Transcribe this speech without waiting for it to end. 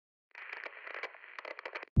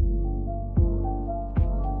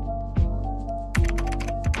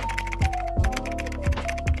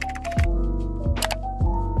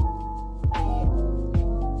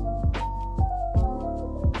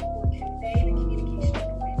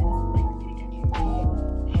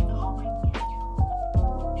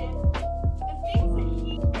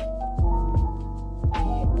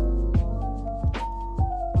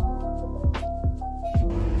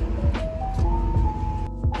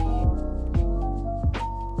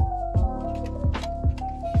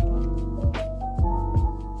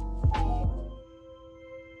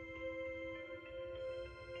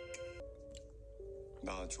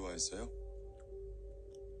좋아했어요?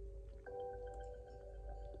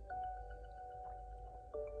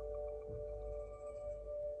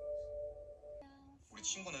 우리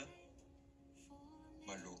친구는?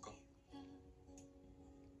 말 놓을까?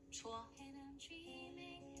 좋아.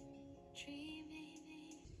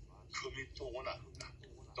 금이 또 오나?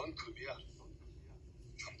 넌 금이야.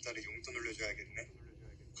 다음 달에 용돈 올려줘야겠네.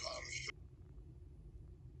 바로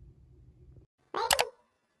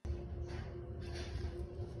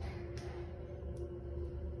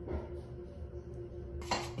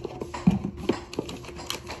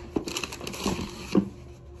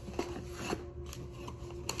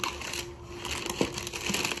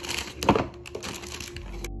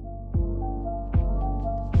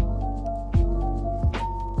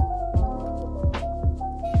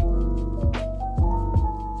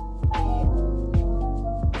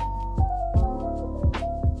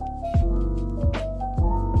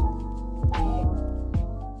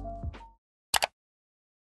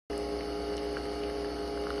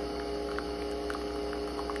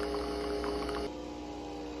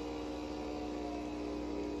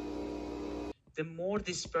the more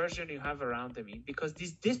dispersion you have around the mean, because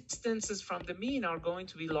these distances from the mean are going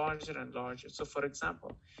to be larger and larger. So for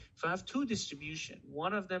example, if I have two distribution,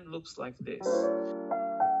 one of them looks like this.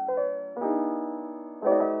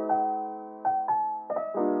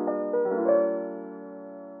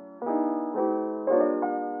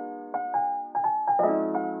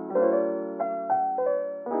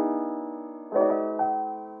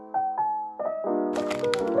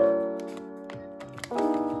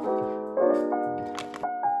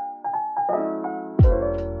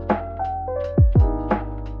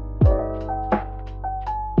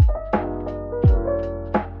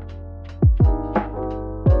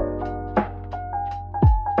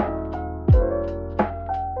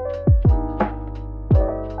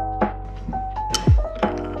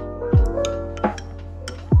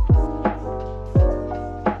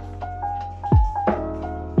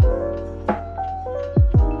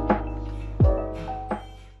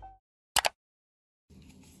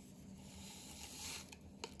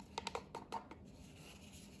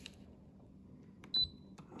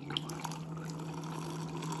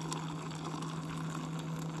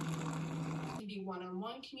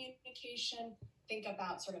 One-on-one communication, think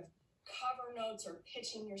about sort of cover notes or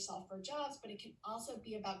pitching yourself for jobs, but it can also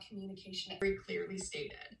be about communication very clearly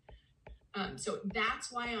stated. So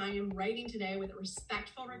that's why I am writing today with a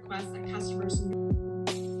respectful request that customers know.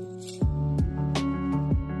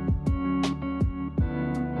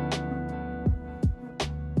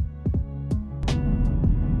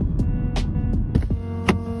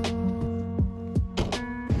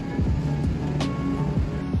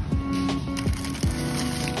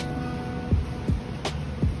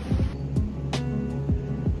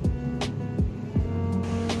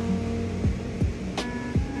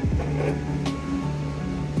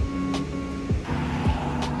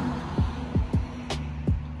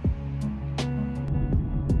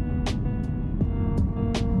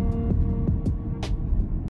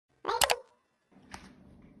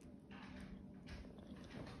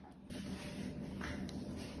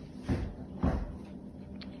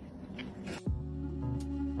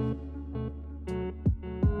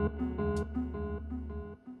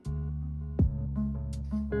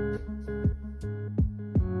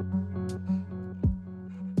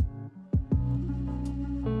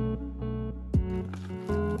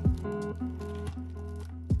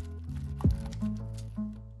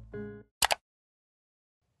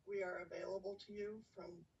 We are available to you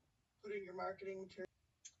from putting your marketing material.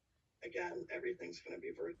 Again, everything's going to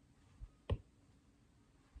be virtual.